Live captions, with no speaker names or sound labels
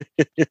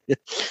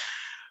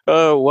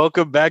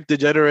Welcome back,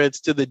 degenerates,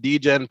 to the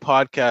DGen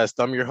podcast.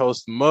 I'm your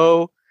host,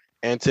 Mo,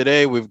 and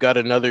today we've got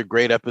another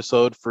great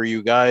episode for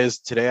you guys.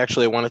 Today,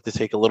 actually, I wanted to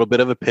take a little bit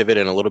of a pivot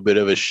and a little bit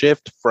of a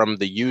shift from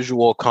the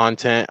usual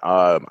content.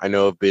 I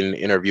know I've been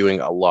interviewing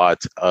a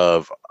lot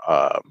of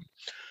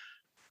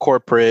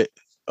corporate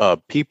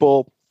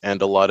people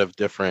and a lot of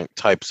different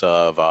types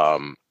of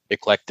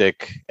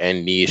eclectic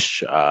and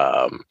niche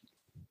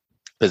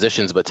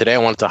positions, but today I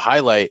wanted to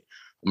highlight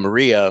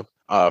Maria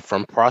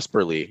from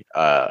Prosperly,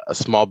 a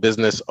small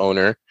business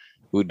owner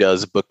who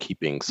does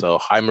bookkeeping. So,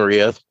 hi,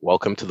 Maria.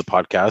 Welcome to the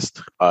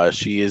podcast.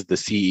 She is the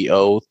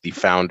CEO, the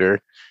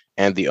founder,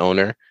 and the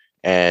owner,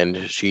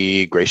 and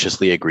she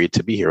graciously agreed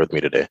to be here with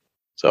me today.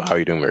 So, how are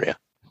you doing, Maria?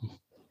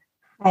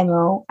 Hi,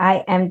 Mo.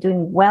 I am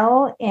doing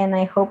well, and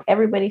I hope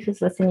everybody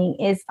who's listening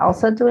is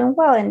also doing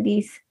well in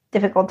these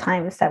difficult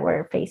times that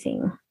we're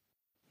facing.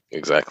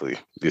 Exactly.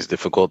 These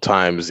difficult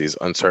times, these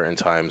uncertain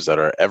times that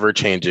are ever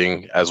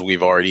changing, as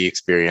we've already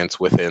experienced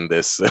within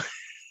this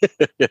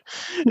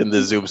in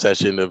the Zoom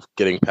session of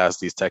getting past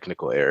these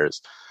technical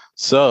errors.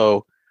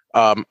 So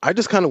I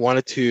just kind of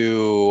wanted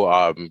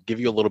to give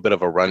you a little bit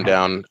of a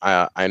rundown.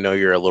 I know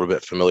you're a little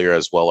bit familiar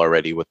as well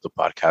already with the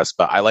podcast,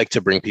 but I like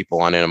to bring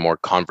people on in a more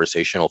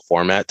conversational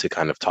format to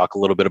kind of talk a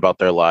little bit about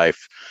their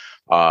life,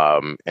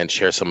 and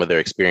share some of their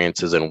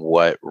experiences and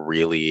what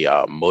really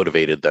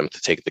motivated them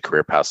to take the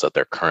career paths that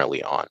they're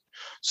currently on.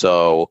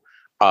 So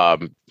I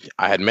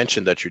had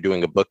mentioned that you're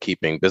doing a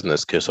bookkeeping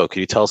business. So could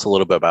you tell us a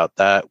little bit about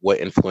that? What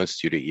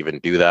influenced you to even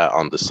do that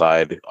on the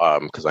side?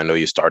 Because I know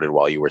you started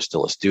while you were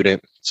still a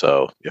student.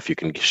 So if you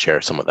can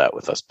share some of that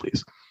with us,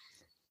 please.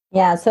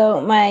 Yeah, so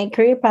my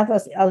career path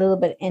was a little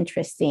bit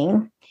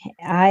interesting.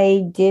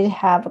 I did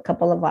have a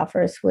couple of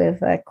offers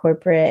with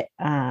corporate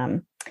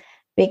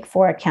Big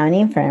Four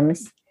accounting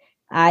firms.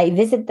 I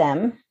visit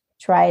them,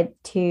 try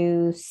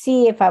to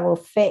see if I will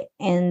fit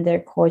in their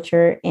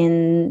culture,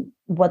 in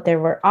what they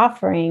were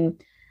offering,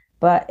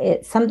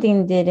 but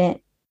something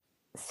didn't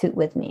suit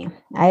with me.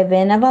 I've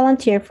been a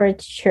volunteer for a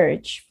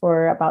church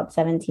for about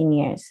 17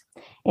 years,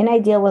 and I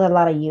deal with a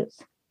lot of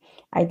youth.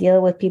 I deal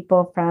with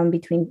people from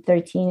between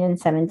 13 and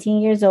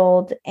 17 years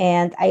old,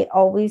 and I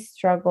always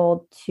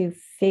struggled to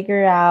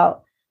figure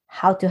out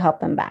how to help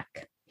them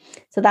back.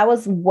 So that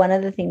was one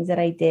of the things that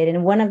I did.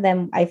 And one of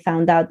them, I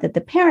found out that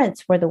the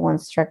parents were the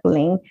ones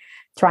struggling,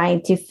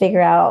 trying to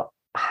figure out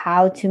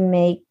how to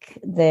make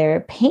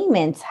their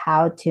payments,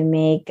 how to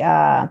make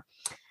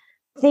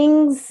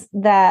things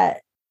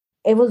that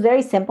it was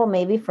very simple,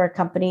 maybe for a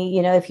company.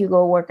 If you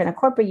go work in a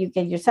corporate, you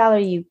get your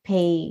salary, you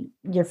pay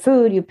your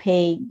food, you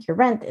pay your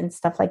rent and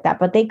stuff like that.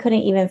 But they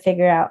couldn't even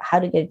figure out how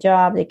to get a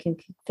job. They can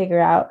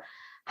figure out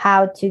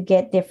how to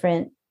get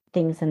different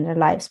things in their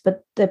lives.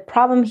 But the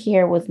problem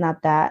here was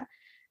not that.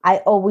 I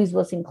always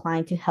was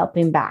inclined to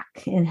helping back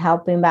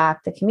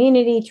the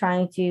community,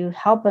 trying to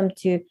help them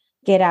to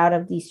get out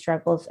of these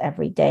struggles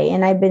every day.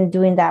 And I've been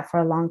doing that for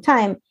a long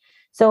time.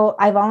 So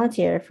I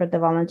volunteered for the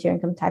Volunteer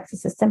Income Tax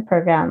Assistant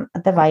Program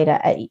at the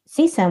VITA at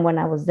CSUN when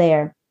I was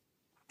there.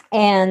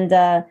 And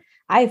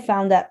I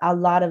found that a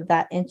lot of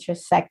that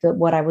intersected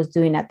what I was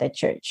doing at the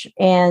church.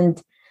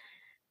 And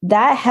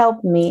that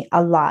helped me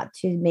a lot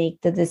to make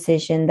the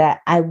decision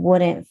that I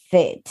wouldn't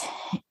fit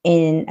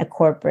in a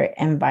corporate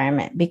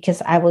environment,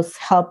 because I was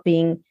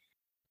helping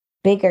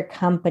bigger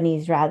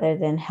companies rather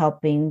than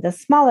helping the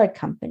smaller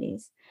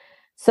companies.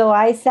 So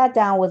I sat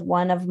down with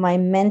one of my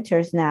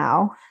mentors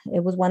now.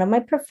 It was one of my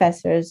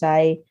professors.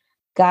 I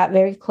got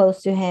very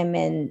close to him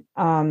in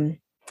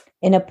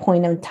a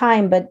point of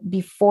time. But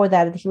before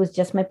that, he was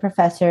just my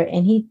professor,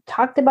 and he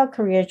talked about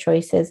career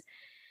choices.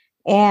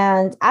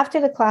 And after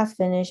the class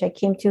finished, I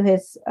came to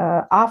his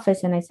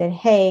office and I said,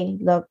 hey,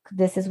 look,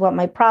 this is what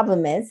my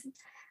problem is.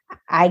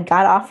 I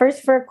got offers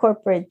for a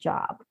corporate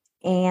job,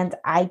 and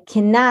I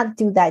cannot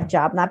do that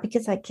job, not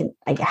because I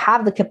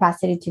have the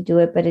capacity to do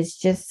it, but it's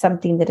just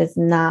something that is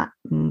not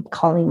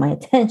calling my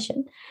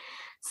attention.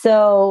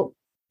 So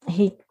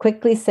he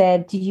quickly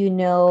said, do you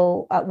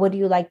know, what do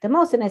you like the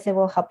most? And I said,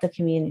 well, help the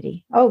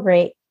community. Oh,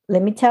 great.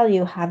 Let me tell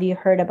you, have you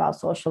heard about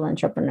social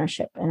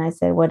entrepreneurship? And I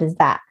said, what is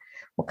that?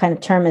 What kind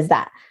of term is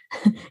that?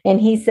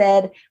 And he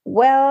said,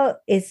 well,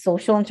 it's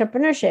social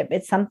entrepreneurship.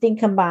 It's something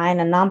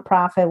combined, a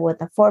nonprofit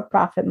with a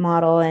for-profit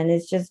model. And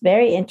it's just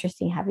very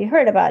interesting. Have you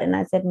heard about it? And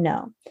I said,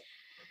 no.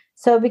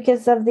 So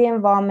because of the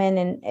involvement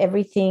and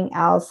everything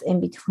else in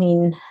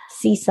between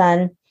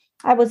CSUN,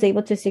 I was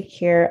able to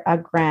secure a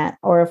grant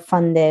or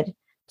funded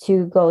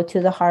to go to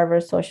the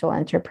Harvard Social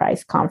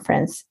Enterprise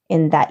Conference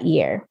in that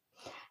year.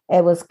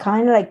 It was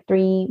kind of like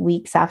 3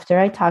 weeks after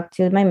I talked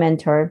to my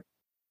mentor.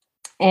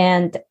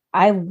 And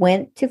I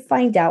went to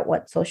find out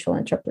what social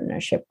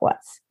entrepreneurship was.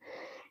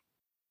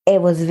 It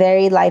was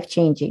very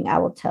life-changing, I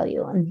will tell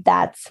you. And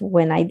that's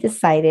when I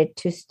decided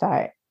to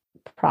start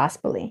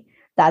Prosperly.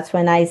 That's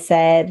when I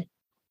said,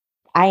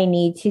 I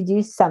need to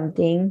do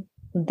something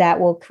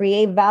that will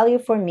create value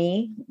for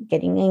me,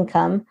 getting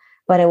income,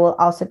 but it will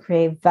also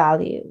create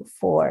value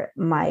for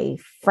my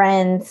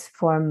friends,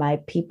 for my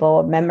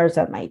people, members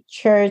of my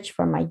church,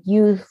 for my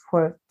youth,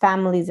 for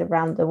families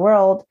around the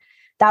world.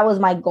 That was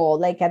my goal.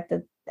 Like at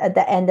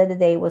the end of the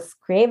day, was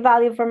create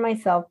value for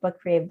myself, but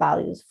create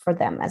values for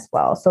them as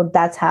well. So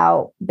that's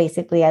how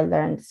basically I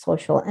learned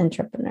social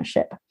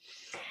entrepreneurship.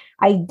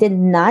 I did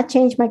not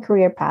change my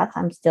career path.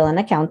 I'm still an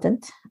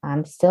accountant.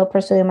 I'm still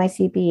pursuing my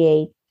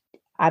CPA.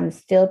 I'm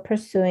still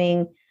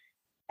pursuing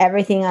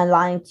everything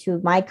aligned to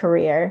my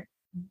career,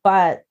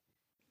 but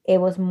it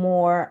was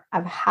more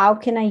of how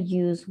can I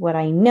use what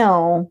I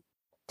know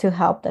to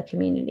help the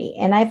community.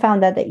 And I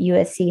found out that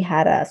USC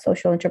had a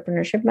social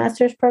entrepreneurship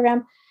master's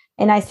program,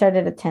 and I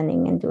started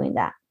attending and doing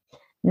that.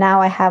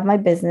 Now I have my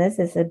business.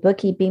 It's a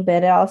bookkeeping,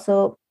 but it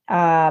also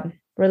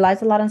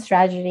relies a lot on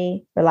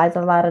strategy, relies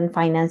a lot on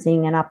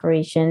financing and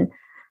operation.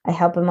 I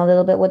help them a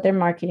little bit with their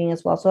marketing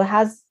as well. So it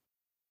has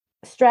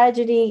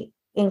strategy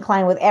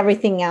inclined with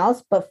everything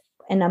else, but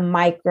in a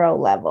micro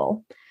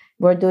level.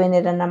 We're doing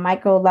it in a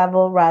micro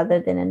level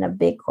rather than in a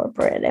big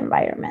corporate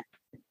environment.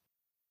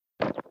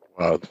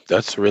 Wow,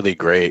 that's really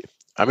great.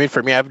 I mean,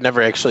 for me, I've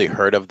never actually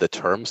heard of the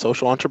term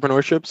social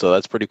entrepreneurship, so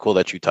that's pretty cool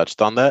that you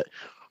touched on that.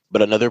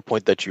 But another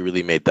point that you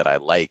really made that I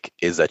like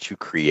is that you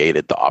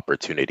created the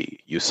opportunity.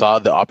 You saw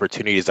the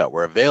opportunities that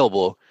were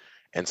available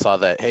and saw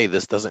that, hey,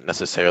 this doesn't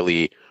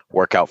necessarily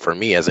work out for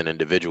me as an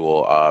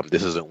individual.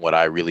 This isn't what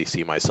I really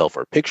see myself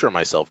or picture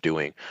myself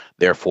doing.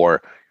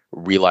 Therefore,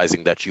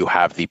 realizing that you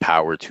have the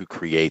power to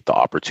create the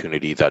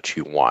opportunity that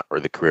you want or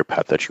the career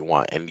path that you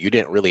want. And you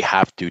didn't really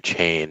have to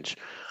change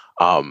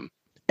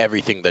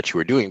everything that you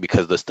were doing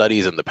because the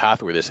studies and the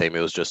path were the same.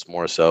 It was just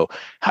more so,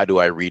 how do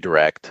I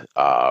redirect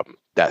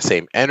that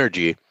same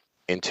energy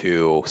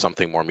into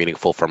something more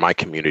meaningful for my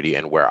community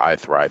and where I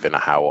thrive and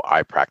how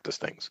I practice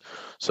things.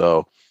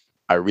 So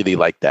I really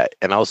like that.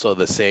 And also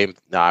the same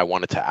now I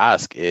wanted to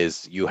ask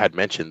is you had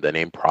mentioned the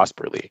name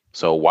Prosperly.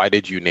 So why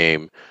did you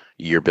name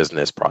your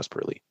business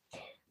Prosperly?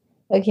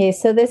 Okay,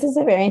 so this is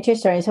a very interesting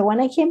story. So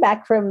when I came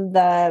back from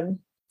the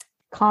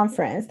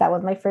conference, that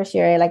was my first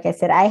year. Like I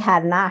said, I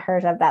had not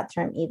heard of that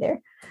term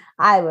either.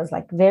 I was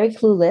like very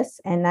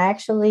clueless, and I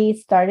actually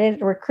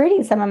started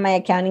recruiting some of my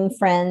accounting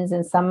friends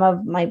and some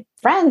of my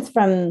friends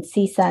from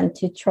CSUN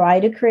to try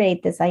to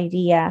create this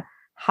idea.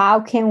 How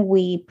can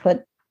we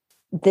put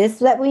this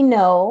that we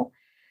know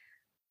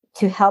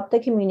to help the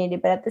community,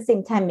 but at the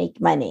same time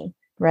make money,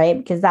 right?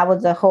 Because that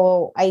was the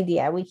whole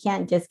idea. We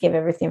can't just give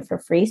everything for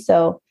free.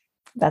 So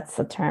that's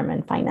the term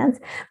in finance,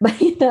 but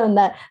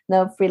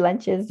no free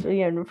lunches,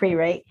 free,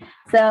 right?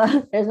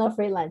 So there's no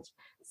free lunch.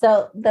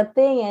 So the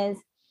thing is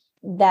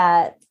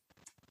that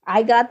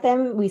I got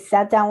them, we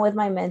sat down with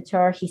my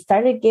mentor. He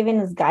started giving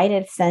us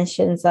guided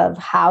sessions of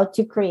how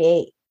to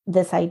create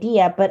this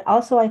idea, but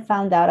also I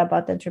found out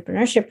about the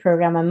entrepreneurship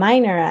program, a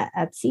minor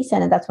at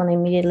CSUN, and that's when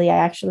immediately I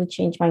actually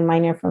changed my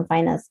minor from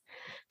finance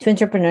to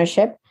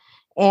entrepreneurship.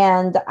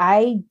 And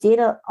I did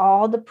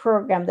all the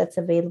program that's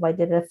available. I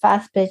did a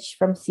fast pitch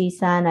from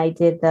CSUN. I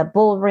did the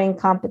bull ring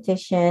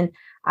competition.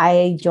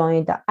 I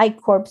joined the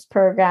iCorps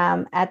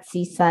program at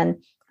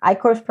CSUN.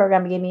 iCorps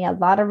program gave me a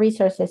lot of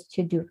resources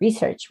to do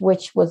research,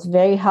 which was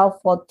very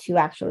helpful to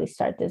actually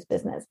start this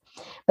business.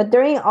 But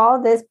during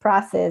all this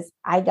process,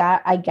 I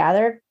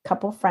gathered a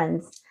couple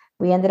friends.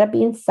 We ended up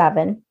being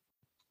 7.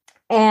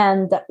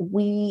 And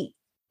we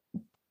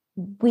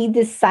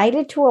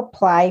decided to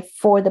apply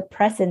for the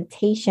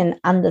presentation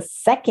on the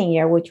second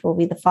year, which will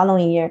be the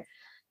following year,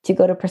 to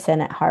go to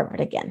present at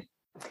Harvard again.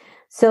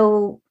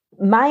 So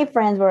my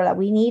friends were like,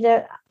 we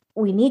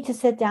need to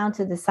sit down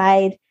to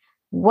decide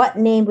what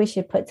name we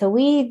should put. So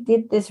we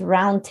did this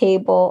round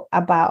table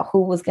about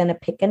who was going to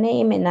pick a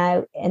name. And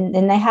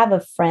I have a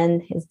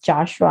friend, his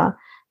Joshua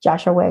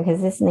Wegg is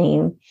his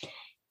name.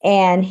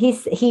 And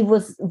he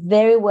was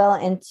very well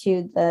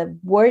into the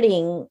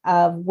wording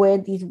of where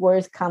these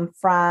words come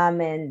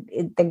from and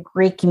the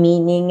Greek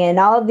meaning and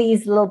all of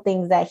these little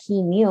things that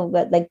he knew.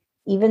 But like,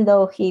 even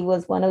though he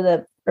was one of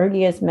the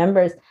earliest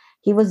members,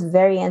 he was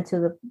very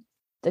into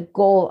the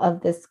goal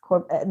of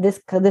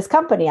this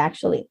company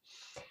actually.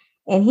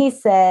 And he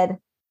said,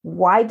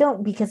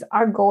 because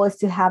our goal is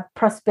to have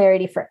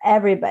prosperity for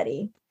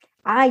everybody.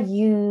 I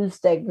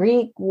used the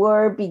Greek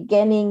word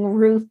beginning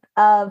root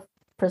of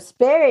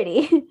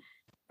prosperity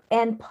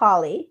and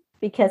poly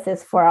because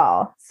it's for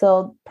all.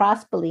 So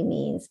prosperly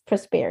means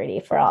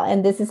prosperity for all.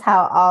 And this is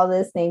how all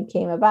this name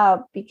came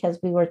about, because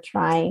we were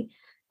trying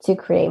to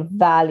create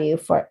value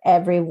for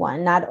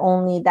everyone, not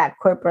only that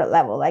corporate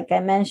level, like I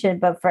mentioned,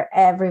 but for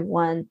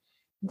everyone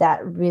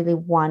that really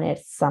wanted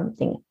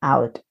something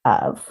out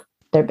of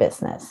their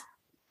business.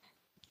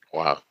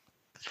 Wow.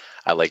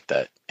 I like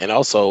that. And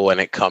also when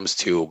it comes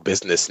to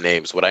business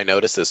names, what I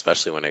noticed,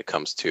 especially when it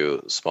comes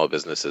to small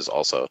businesses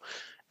also,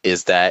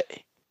 is that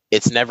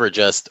it's never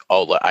just,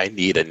 oh, I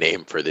need a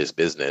name for this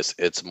business.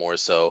 It's more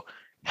so,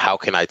 how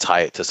can I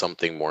tie it to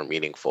something more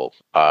meaningful?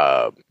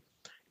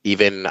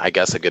 even I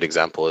guess a good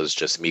example is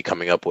just me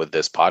coming up with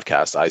this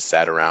podcast. I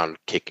sat around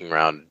kicking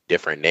around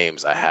different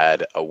names. I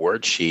had a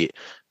word sheet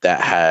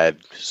that had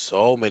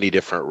so many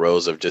different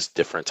rows of just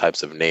different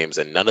types of names,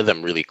 and none of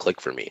them really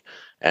clicked for me.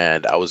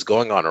 And I was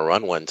going on a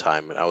run one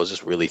time, and I was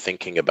just really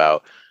thinking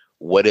about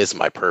what is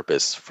my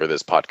purpose for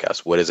this podcast?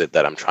 What is it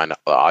that the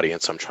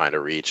audience I'm trying to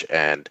reach,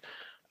 and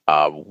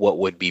what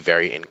would be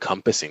very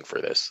encompassing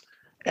for this?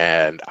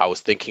 And I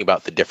was thinking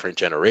about the different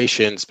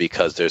generations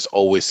because there's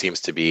always seems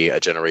to be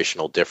a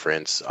generational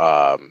difference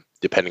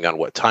depending on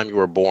what time you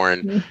were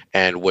born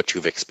and what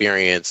you've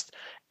experienced.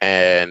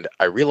 And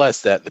I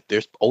realized that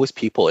there's always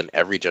people in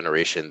every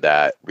generation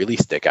that really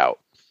stick out,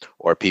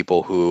 or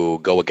people who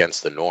go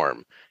against the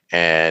norm.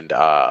 And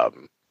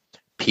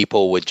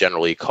people would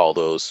generally call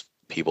those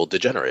people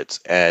degenerates.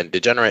 And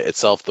degenerate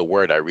itself, the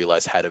word I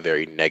realized had a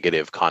very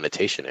negative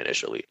connotation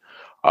initially,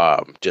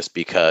 just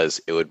because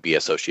it would be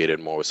associated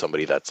more with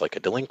somebody that's like a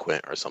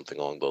delinquent or something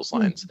along those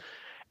lines.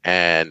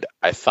 And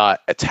I thought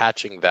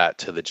attaching that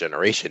to the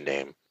generation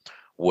name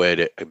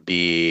would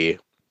be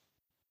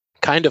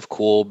kind of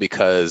cool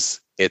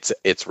because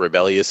it's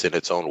rebellious in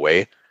its own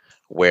way,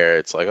 where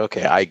it's like,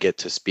 okay, I get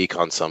to speak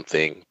on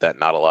something that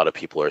not a lot of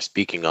people are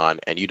speaking on,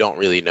 and you don't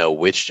really know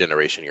which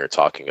generation you're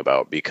talking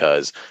about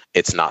because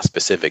it's not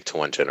specific to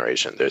one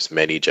generation. There's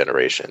many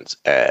generations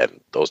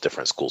and those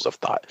different schools of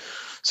thought.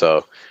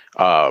 So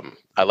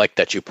I like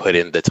that you put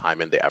in the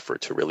time and the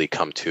effort to really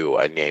come to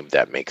a name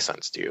that makes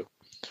sense to you.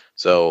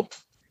 So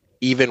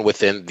even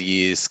within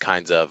these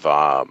kinds of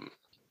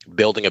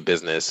building a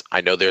business, I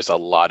know there's a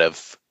lot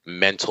of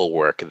mental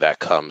work that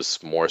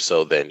comes more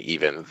so than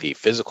even the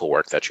physical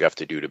work that you have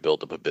to do to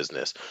build up a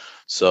business.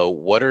 So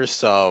what are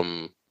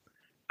some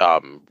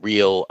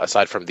real,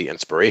 aside from the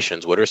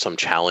inspirations, what are some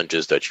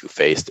challenges that you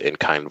faced in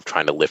kind of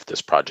trying to lift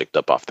this project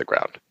up off the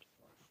ground?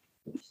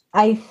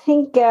 I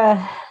think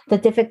the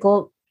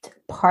difficult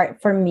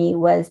part for me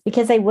was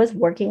because I was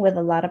working with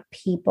a lot of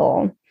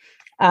people.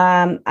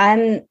 I'm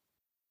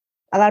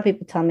a lot of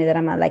people tell me that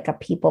I'm like a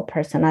people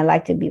person. I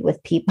like to be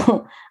with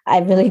people. I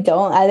really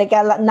don't.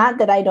 Not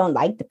that I don't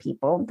like the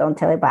people. Don't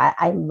tell me, but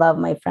I love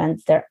my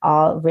friends. They're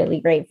all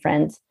really great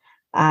friends.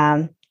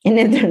 And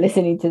if they're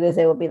listening to this,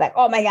 they will be like,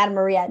 "Oh my God,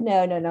 Maria!"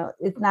 No, no, no.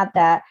 It's not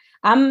that.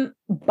 I'm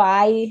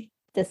by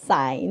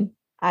design.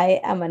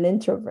 I am an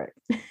introvert.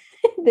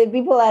 The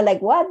people are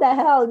like, "What the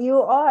hell?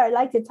 You are I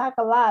like to talk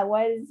a lot.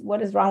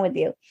 What is wrong with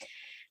you?"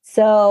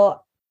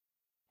 So,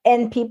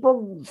 and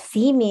people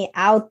see me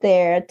out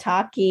there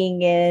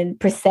talking and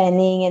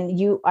presenting, and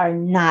you are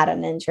not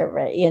an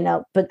introvert,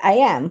 but I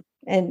am.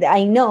 And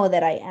I know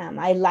that I am.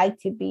 I like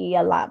to be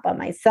a lot by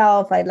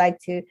myself. I like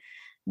to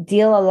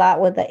deal a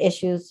lot with the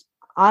issues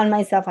on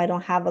myself. I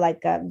don't have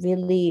like a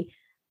really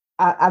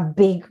a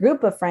big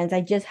group of friends.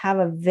 I just have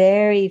a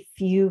very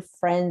few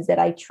friends that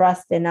I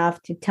trust enough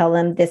to tell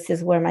them this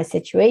is where my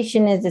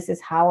situation is. This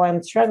is how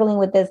I'm struggling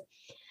with this.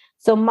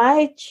 So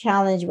my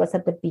challenge was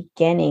at the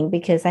beginning,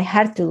 because I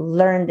had to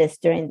learn this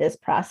during this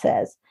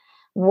process,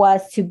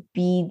 was to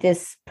be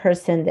this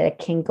person that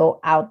can go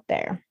out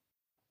there.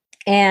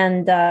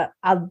 And a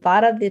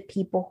lot of the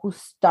people who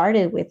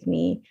started with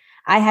me,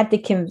 I had to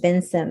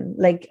convince them,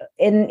 like,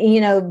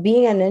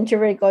 being an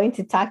introvert, going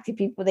to talk to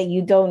people that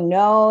you don't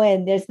know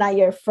and there's not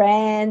your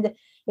friend,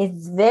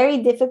 it's very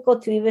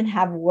difficult to even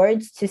have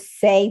words to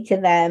say to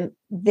them,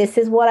 this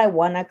is what I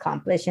want to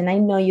accomplish. And I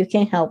know you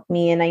can help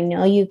me. And I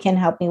know you can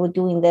help me with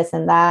doing this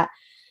and that.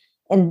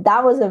 And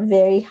that was a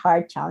very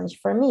hard challenge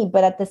for me.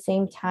 But at the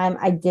same time,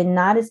 I did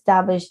not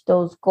establish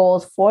those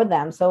goals for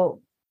them.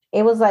 So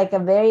it was like a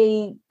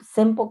very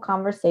simple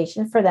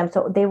conversation for them.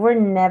 So they were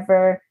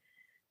never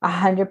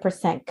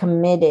 100%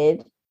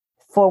 committed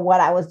for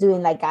what I was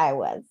doing like I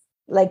was.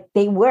 Like,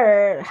 they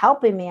were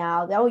helping me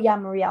out. Oh yeah,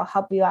 Maria, I'll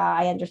help you out.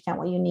 I understand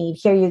what you need.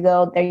 Here you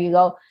go. There you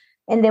go.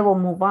 And they will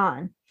move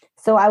on.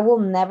 So I will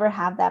never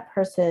have that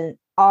person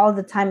all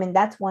the time. And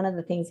that's one of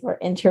the things for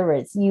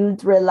introverts. You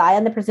rely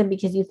on the person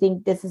because you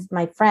think this is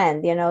my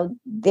friend,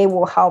 they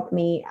will help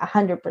me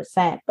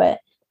 100%, but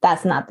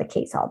that's not the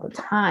case all the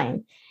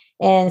time.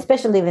 And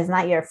especially if it's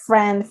not your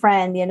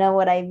friend, you know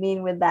what I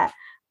mean with that.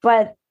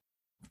 But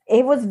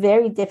it was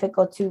very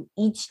difficult to,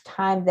 each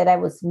time that I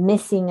was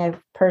missing a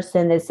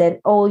person that said,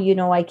 oh,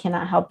 I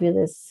cannot help you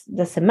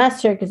this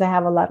semester because I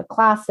have a lot of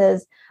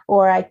classes,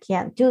 or I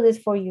can't do this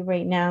for you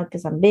right now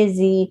because I'm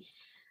busy.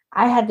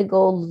 I had to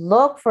go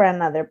look for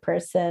another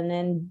person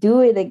and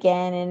do it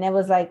again. And it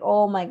was like,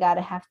 oh my God,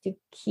 I have to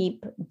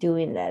keep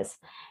doing this.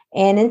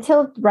 And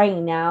until right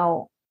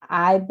now,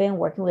 I've been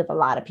working with a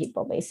lot of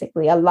people,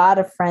 basically. A lot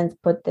of friends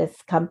put this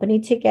company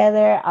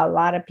together. A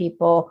lot of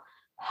people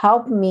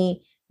help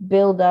me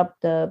build up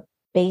the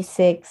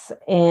basics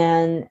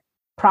and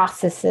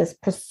processes,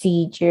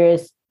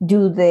 procedures,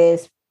 do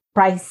this,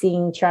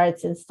 pricing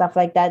charts and stuff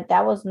like that.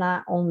 That was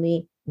not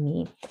only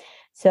me.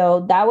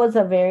 So that was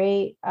a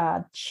very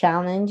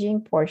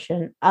challenging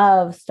portion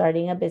of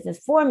starting a business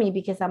for me,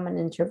 because I'm an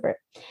introvert.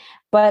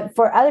 But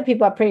for other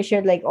people, I'm pretty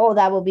sure like, oh,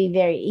 that will be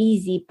very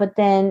easy. But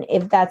then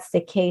if that's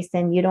the case,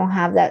 then you don't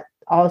have that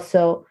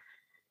also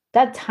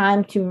that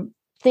time to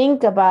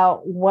think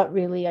about what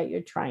really are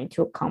you trying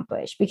to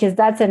accomplish, because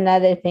that's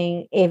another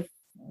thing. If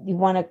you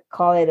want to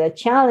call it a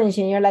challenge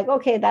and you're like,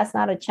 okay, that's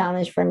not a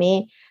challenge for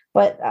me,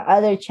 but the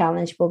other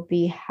challenge will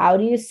be, how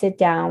do you sit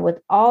down with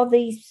all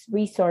these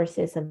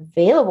resources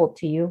available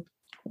to you?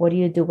 What do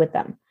you do with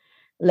them?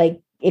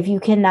 Like, if you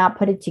cannot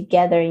put it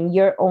together in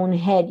your own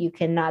head, you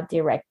cannot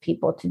direct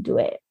people to do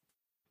it.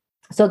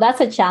 So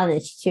that's a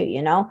challenge too,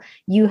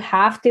 you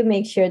have to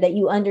make sure that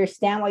you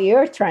understand what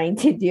you're trying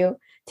to do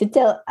to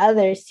tell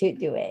others to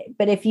do it.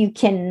 But if you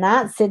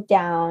cannot sit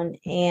down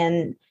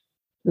and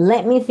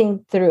let me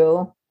think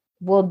through,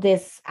 will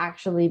this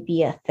actually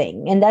be a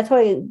thing? And that's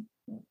why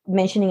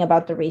mentioning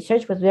about the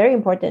research was very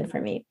important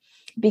for me,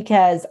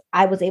 because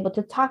I was able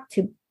to talk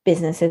to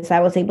businesses.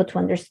 I was able to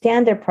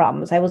understand their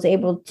problems. I was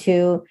able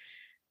to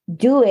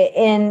do it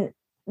in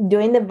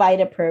doing the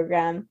VITA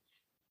program.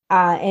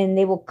 And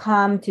they will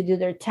come to do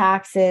their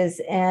taxes,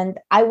 and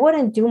I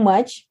wouldn't do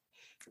much.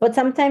 But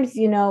sometimes,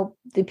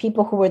 the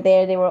people who were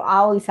there, they will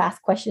always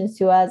ask questions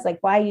to us, like,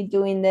 why are you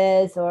doing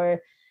this?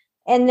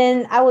 And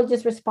then I will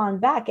just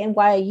respond back, and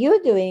why are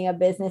you doing a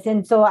business?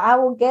 And so I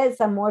will get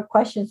some more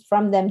questions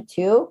from them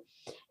too.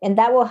 And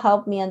that will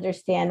help me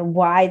understand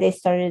why they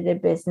started their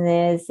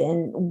business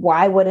and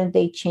why wouldn't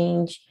they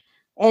change.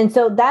 And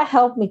so that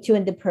helped me too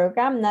in the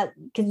program, not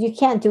because you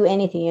can't do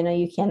anything,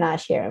 you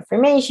cannot share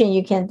information,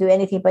 you can't do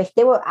anything, but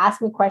they will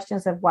ask me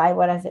questions of why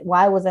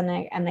was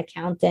an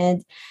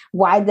accountant,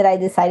 why did I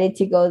decided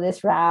to go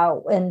this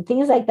route and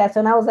things like that. So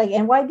and I was like,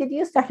 and why did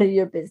you start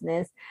your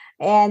business?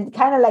 And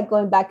kind of like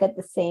going back at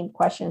the same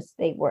questions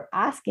they were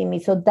asking me.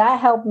 So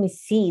that helped me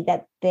see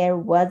that there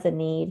was a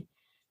need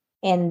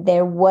and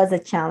there was a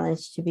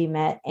challenge to be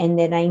met. And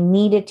then I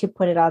needed to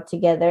put it all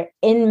together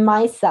in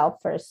myself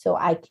first, so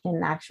I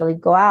can actually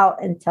go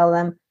out and tell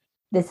them,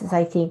 this is,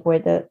 I think, where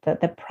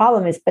the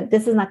problem is. But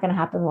this is not going to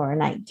happen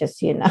overnight, just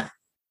so you know.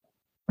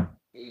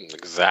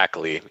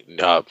 Exactly.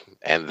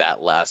 And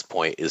that last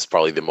point is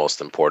probably the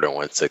most important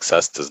one.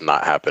 Success does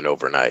not happen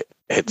overnight.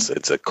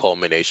 It's a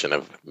culmination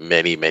of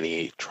many,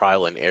 many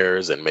trial and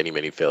errors and many,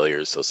 many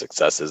failures. So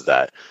success is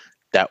that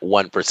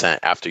 1%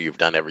 after you've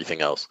done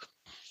everything else.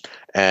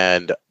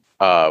 And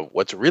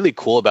what's really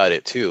cool about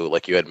it too,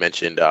 like you had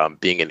mentioned,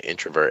 being an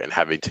introvert and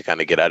having to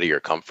kind of get out of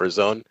your comfort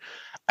zone,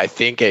 I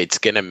think it's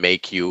going to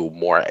make you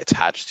more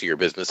attached to your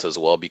business as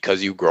well,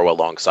 because you grow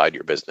alongside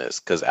your business.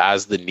 Because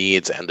as the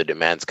needs and the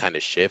demands kind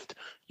of shift,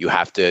 you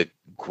have to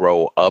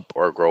grow up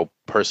or grow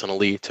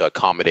personally to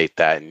accommodate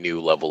that new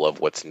level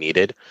of what's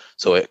needed.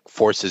 So it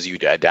forces you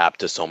to adapt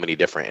to so many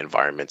different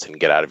environments and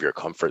get out of your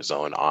comfort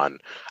zone on,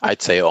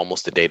 I'd say,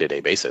 almost a day-to-day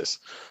basis.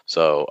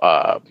 So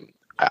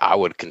I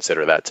would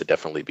consider that to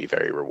definitely be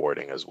very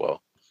rewarding as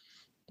well.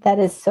 That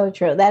is so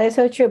true. That is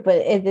so true. But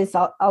it is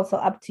also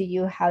up to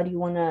you. How do you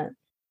want to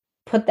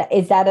put that?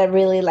 Is that a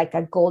really like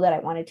a goal that I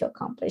wanted to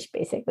accomplish,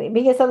 basically?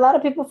 Because a lot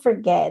of people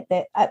forget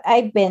that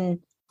I've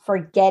been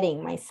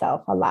forgetting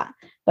myself a lot,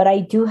 but I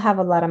do have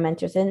a lot of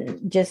mentors.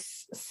 And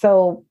just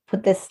so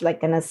put this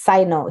like in a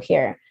side note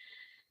here,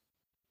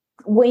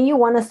 when you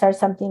want to start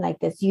something like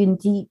this, you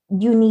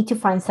need to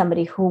find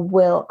somebody who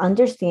will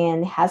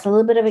understand, has a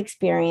little bit of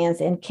experience,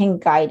 and can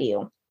guide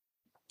you.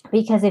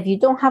 Because if you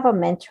don't have a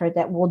mentor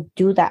that will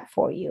do that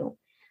for you,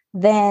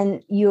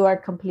 then you are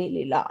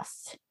completely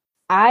lost.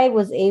 I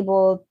was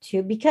able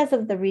to, because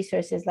of the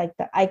resources like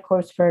the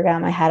iCourse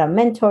program, I had a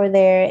mentor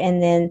there.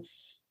 And then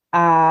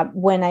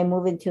when I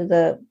moved into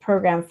the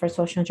program for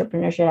social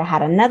entrepreneurship, I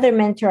had another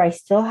mentor. I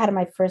still had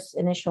my first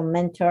initial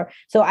mentor.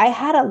 So I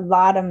had a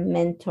lot of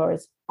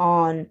mentors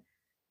on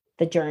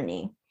the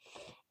journey.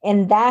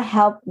 And that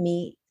helped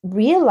me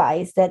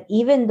realize that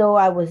even though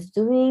I was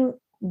doing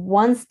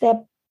one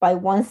step by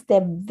one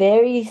step,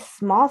 very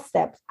small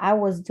steps, I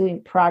was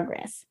doing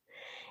progress.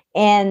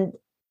 And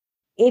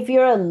if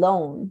you're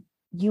alone,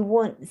 you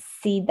won't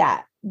see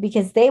that,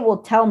 because they will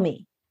tell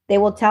me,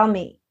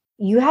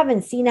 you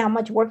haven't seen how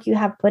much work you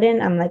have put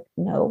in. I'm like,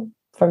 no,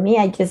 for me,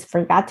 I just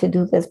forgot to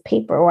do this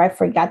paper, or I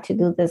forgot to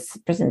do this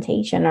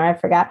presentation, or I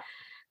forgot.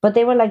 But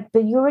they were like,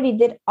 but you already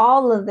did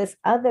all of this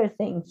other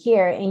thing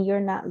here, and you're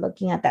not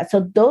looking at that.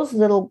 So those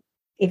little,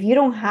 if you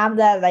don't have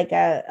that, like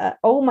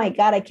oh my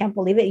God, I can't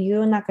believe it,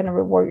 you're not going to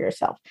reward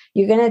yourself.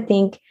 You're going to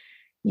think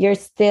you're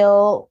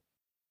still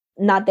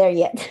not there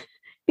yet.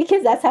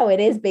 Because that's how it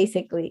is,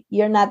 basically.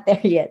 You're not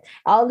there yet.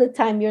 All the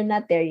time, you're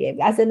not there yet.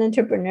 As an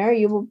entrepreneur,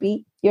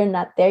 you're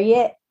not there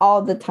yet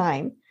all the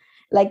time.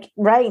 Like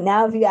right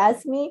now, if you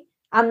ask me,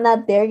 I'm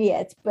not there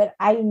yet. But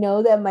I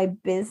know that my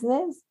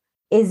business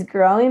is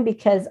growing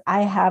because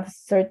I have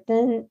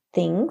certain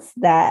things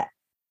that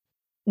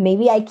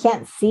maybe I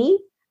can't see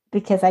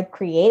because I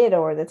created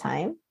over the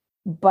time,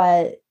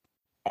 but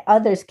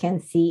others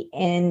can see,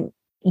 and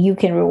you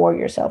can reward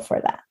yourself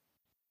for that.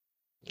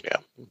 Yeah,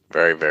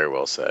 very, very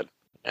well said.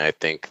 And I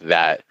think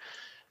that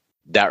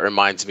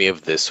reminds me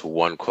of this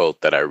one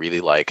quote that I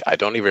really like. I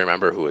don't even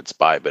remember who it's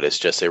by, but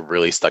it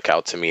really stuck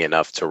out to me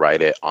enough to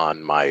write it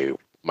on my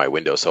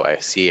window. So I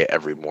see it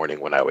every morning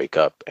when I wake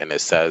up, and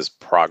it says,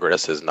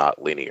 progress is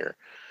not linear.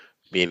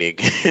 meaning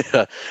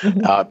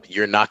Mhm.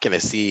 you're not going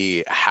to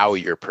see how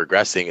you're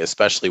progressing,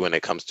 especially when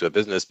it comes to a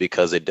business,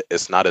 because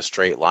it's not a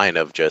straight line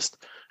of just,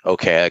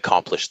 okay, I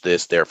accomplished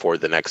this, therefore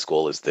the next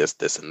goal is this,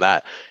 this, and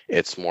that.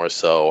 It's more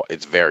so,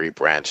 it's very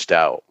branched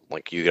out.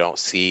 Like you don't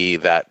see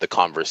that the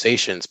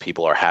conversations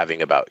people are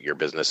having about your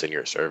business and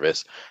your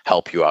service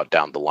help you out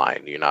down the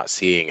line. You're not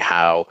seeing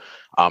how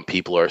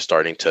people are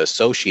starting to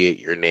associate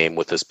your name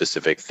with a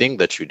specific thing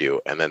that you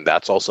do. And then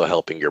that's also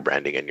helping your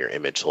branding and your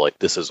image. So, like,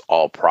 this is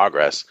all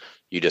progress.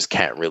 You just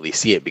can't really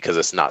see it because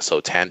it's not so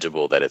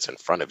tangible that it's in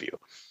front of you.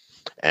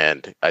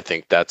 And I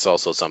think that's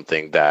also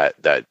something that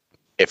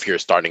if you're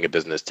starting a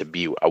business, to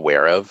be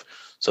aware of,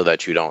 so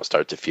that you don't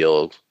start to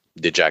feel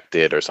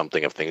dejected or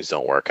something if things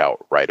don't work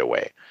out right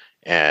away.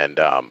 And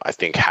I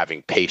think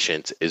having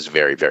patience is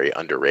very, very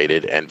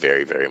underrated and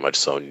very, very much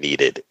so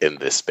needed in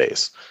this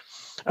space.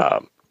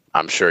 Um,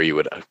 I'm sure you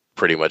would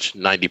pretty much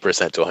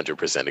 90% to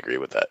 100% agree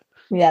with that.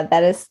 Yeah,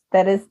 that is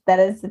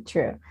the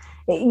truth.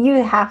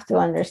 You have to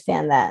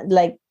understand that,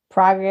 like,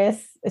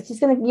 progress, it's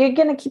just you're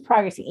gonna keep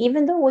progressing,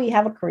 even though you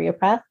have a career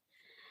path.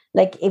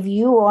 Like, if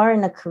you are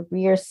in a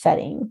career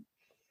setting,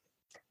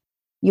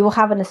 you will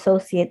have an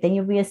associate, then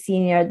you'll be a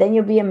senior, then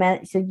you'll be a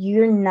man. So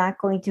you're not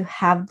going to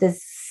have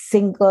this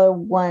single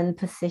one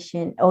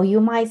position. Oh, you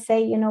might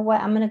say, you know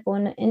what, I'm going to go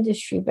in the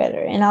industry better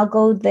and I'll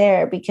go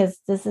there because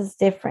this is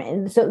different.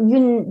 And so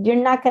you're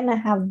not going to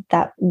have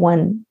that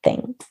one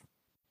thing.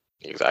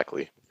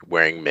 Exactly.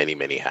 Wearing many,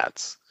 many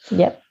hats.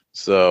 Yep.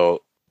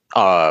 So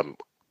I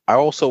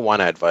also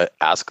want to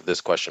ask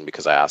this question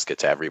because I ask it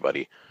to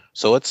everybody.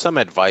 So what's some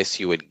advice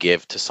you would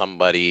give to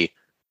somebody?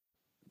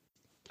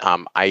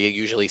 I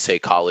usually say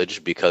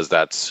college because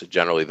that's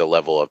generally the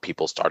level of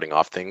people starting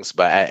off things.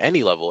 But at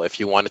any level, if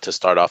you wanted to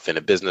start off in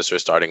a business or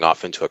starting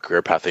off into a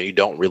career path and you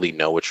don't really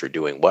know what you're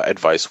doing, what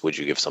advice would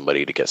you give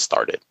somebody to get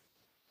started?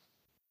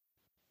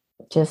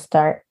 Just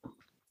start.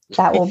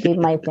 That will be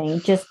my thing.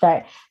 Just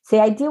start. See,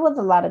 I deal with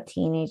a lot of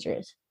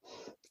teenagers,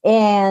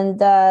 and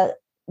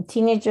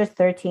teenagers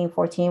 13,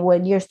 14,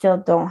 when you still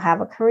don't have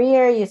a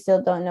career, you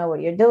still don't know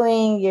what you're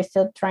doing, you're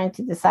still trying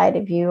to decide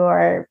if you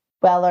are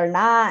well or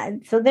not.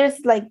 So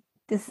there's like,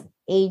 this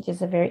age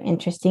is a very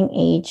interesting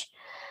age,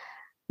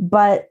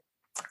 but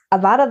a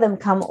lot of them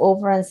come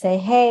over and say,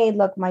 hey,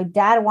 look, my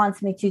dad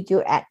wants me to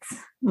do X,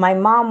 my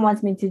mom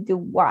wants me to do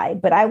Y,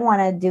 but I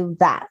want to do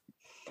that.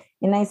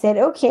 And I said,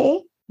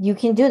 okay, you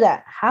can do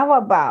that. How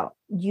about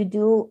you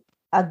do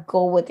a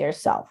goal with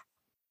yourself?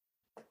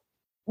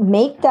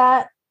 Make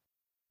that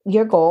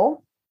your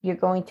goal. You're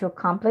going to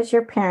accomplish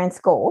your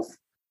parents' goals,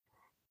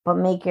 but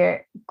make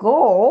your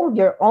goal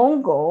your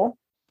own goal.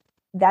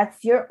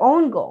 That's your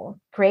own goal.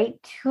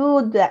 Create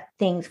two that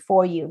things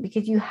for you,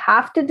 because you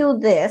have to do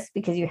this,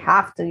 because you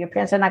have to. Your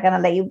parents are not going to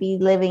let you be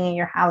living in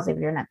your house if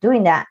you're not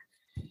doing that.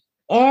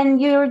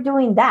 And you're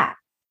doing that.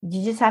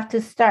 You just have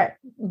to start.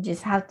 You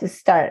just have to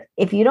start.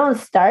 If you don't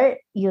start,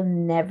 you're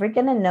never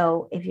going to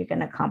know if you're going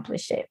to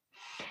accomplish it.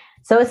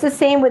 So it's the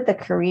same with the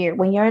career.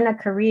 When you're in a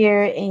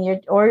career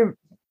or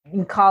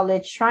in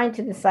college, trying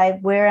to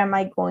decide where am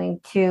I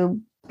going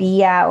to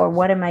be at or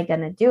what am I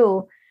going to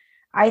do,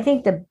 I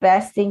think the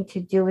best thing to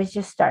do is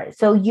just start.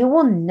 So you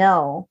will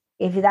know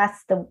if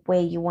that's the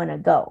way you want to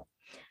go.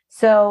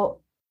 So,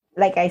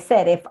 like I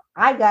said, if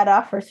I got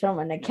offers from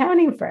an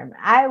accounting firm,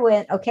 I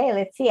went, okay,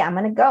 let's see, I'm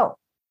going to go.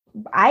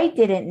 I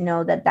didn't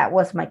know that that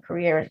was my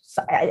career.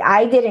 So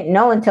I didn't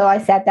know until I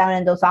sat down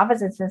in those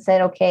offices and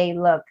said, okay,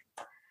 look,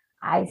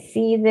 I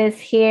see this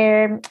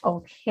here.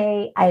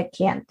 Okay, I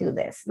can't do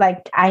this.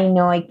 Like, I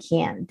know I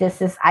can't.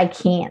 I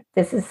can't.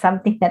 This is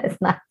something that is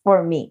not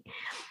for me.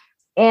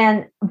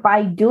 And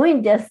by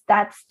doing just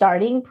that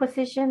starting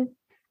position,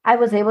 I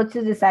was able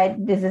to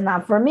decide this is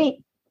not for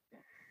me.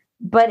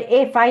 But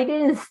if I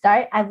didn't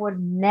start, I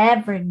would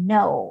never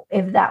know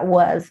if that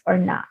was or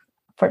not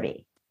for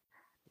me.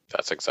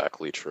 That's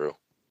exactly true.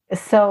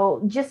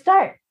 So just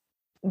start.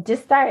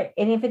 Just start.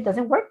 And if it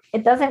doesn't work,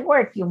 it doesn't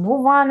work. You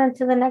move on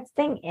into the next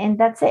thing, and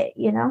that's it,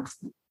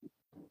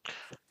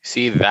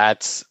 See,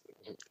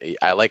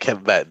 I like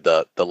that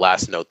the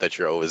last note that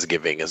you're always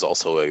giving is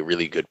also a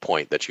really good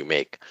point that you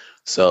make.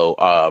 So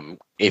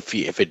if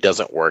it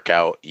doesn't work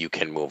out, you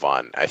can move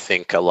on. I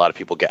think a lot of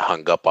people get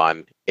hung up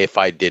on, if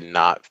I did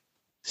not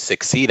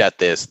succeed at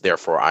this,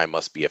 therefore I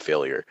must be a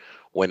failure.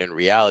 When in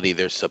reality,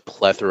 there's a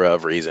plethora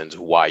of reasons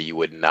why you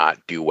would not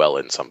do well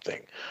in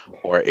something.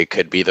 Or it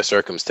could be the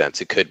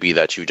circumstance. It could be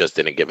that you just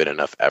didn't give it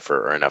enough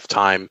effort or enough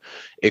time.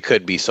 It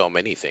could be so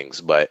many things.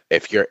 But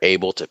if you're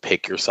able to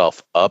pick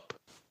yourself up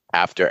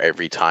after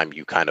every time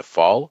you kind of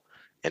fall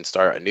and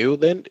start anew,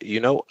 then,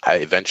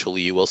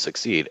 eventually you will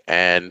succeed.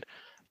 And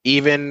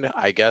even,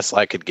 I guess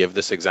I could give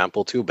this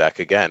example too, back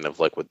again, of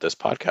like with this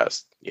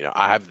podcast.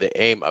 I have the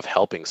aim of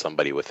helping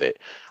somebody with it.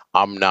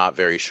 I'm not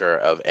very sure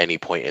of any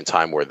point in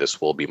time where this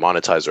will be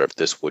monetized, or if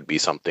this would be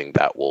something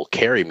that will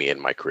carry me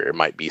in my career. It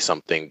might be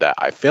something that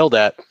I failed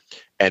at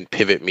and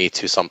pivot me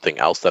to something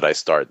else that I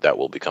start that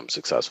will become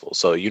successful.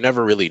 So you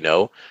never really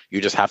know.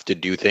 You just have to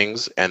do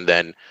things and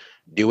then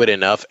do it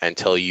enough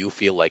until you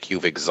feel like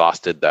you've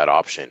exhausted that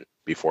option.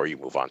 before you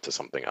move on to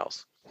something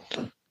else.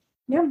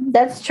 Yeah,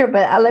 that's true.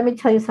 But let me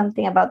tell you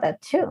something about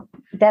that too.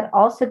 That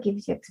also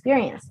gives you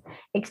experience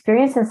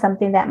in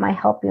something that might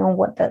help you on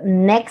what the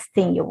next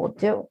thing you will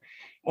do.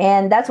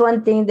 And that's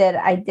one thing that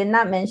I did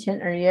not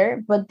mention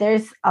earlier, but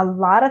there's a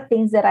lot of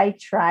things that I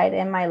tried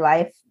in my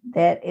life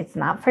that it's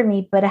not for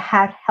me, but it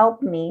had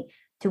helped me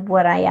to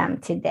what I am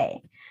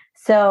today.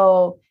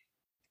 So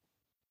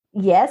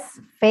yes,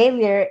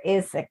 failure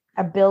is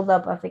a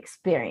buildup of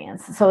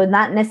experience. So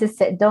not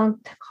necessarily,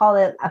 don't call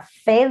it a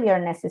failure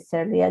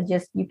necessarily.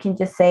 You can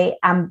just say,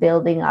 I'm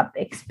building up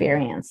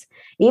experience,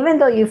 even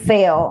though you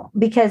fail,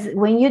 because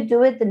when you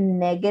do it the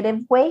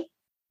negative way,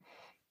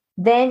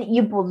 then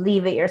you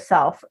believe it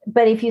yourself.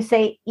 But if you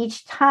say,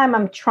 each time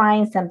I'm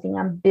trying something,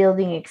 I'm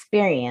building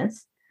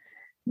experience,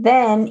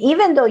 then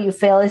even though you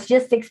fail, it's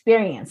just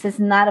experience. It's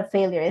not a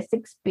failure, it's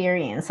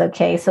experience.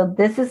 Okay. So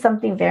this is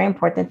something very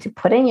important to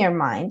put in your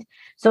mind.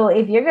 So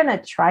if you're going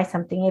to try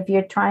something, if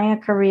you're trying a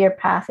career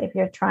path, if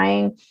you're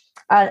trying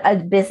a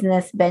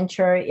business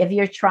venture, if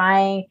you're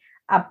trying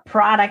a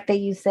product that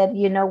you said,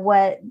 you know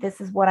what, this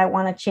is what I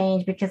want to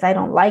change because I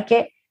don't like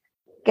it.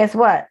 Guess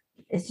what?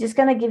 It's just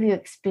going to give you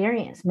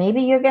experience.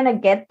 Maybe you're going to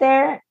get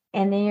there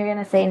and then you're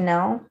going to say,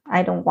 no,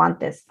 I don't want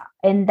this.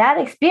 And that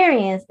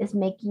experience is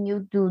making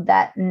you do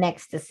that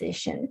next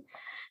decision.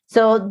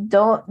 So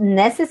don't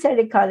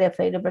necessarily call it a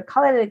failure, but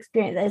call it an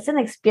experience. It's an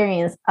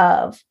experience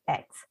of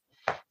X.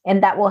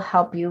 And that will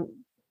help you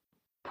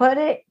put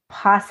it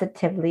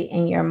positively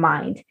in your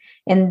mind.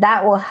 And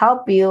that will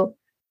help you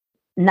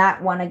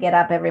not want to get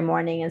up every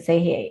morning and say,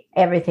 hey,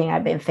 everything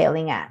I've been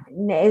failing at.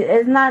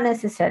 It's not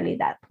necessarily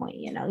that point.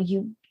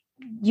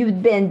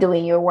 You've been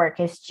doing your work.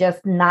 It's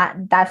just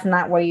that's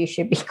not where you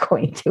should be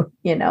going to,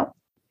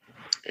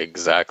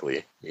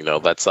 Exactly.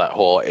 That's that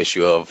whole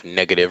issue of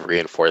negative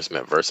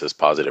reinforcement versus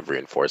positive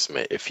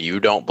reinforcement. If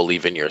you don't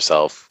believe in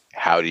yourself,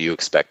 how do you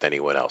expect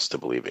anyone else to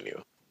believe in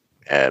you?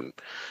 And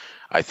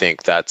I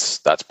think that's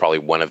probably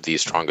one of the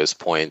strongest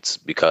points,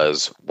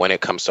 because when it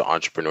comes to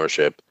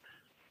entrepreneurship,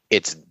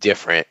 it's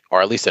different,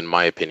 or at least in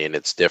my opinion,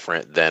 it's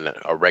different than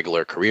a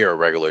regular career or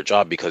regular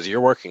job, because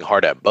you're working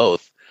hard at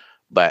both.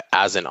 But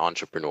as an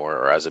entrepreneur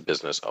or as a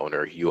business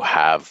owner, you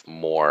have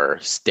more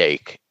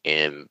stake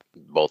in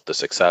both the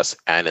success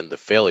and in the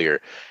failure.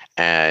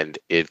 And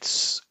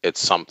it's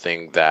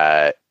something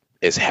that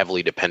is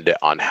heavily dependent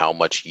on how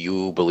much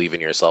you believe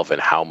in yourself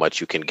and how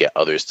much you can get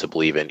others to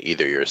believe in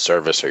either your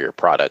service or your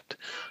product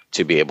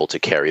to be able to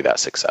carry that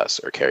success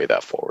or carry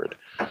that forward.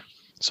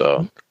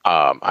 So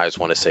I just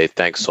want to say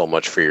thanks so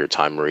much for your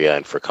time, Maria,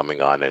 and for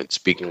coming on and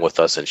speaking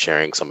with us and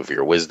sharing some of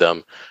your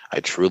wisdom.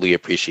 I truly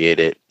appreciate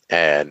it.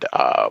 And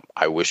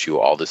I wish you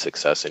all the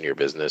success in your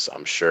business.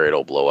 I'm sure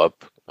it'll blow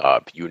up.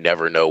 You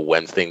never know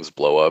when things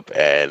blow up,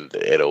 and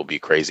it'll be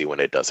crazy when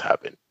it does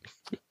happen.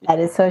 That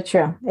is so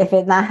true. If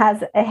it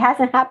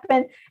hasn't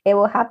happened, it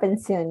will happen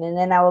soon. And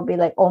then I will be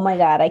like, oh my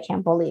God, I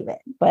can't believe it.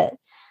 But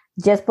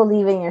just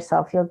believe in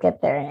yourself. You'll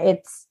get there.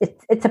 It's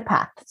a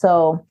path.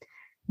 So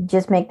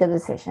just make the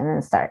decision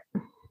and start.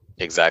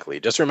 Exactly.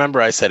 Just remember,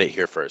 I said it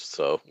here first.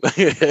 So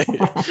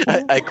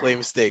I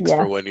claim stakes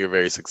for when you're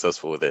very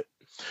successful with it.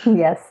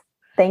 Yes.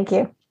 Thank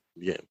you. Yeah.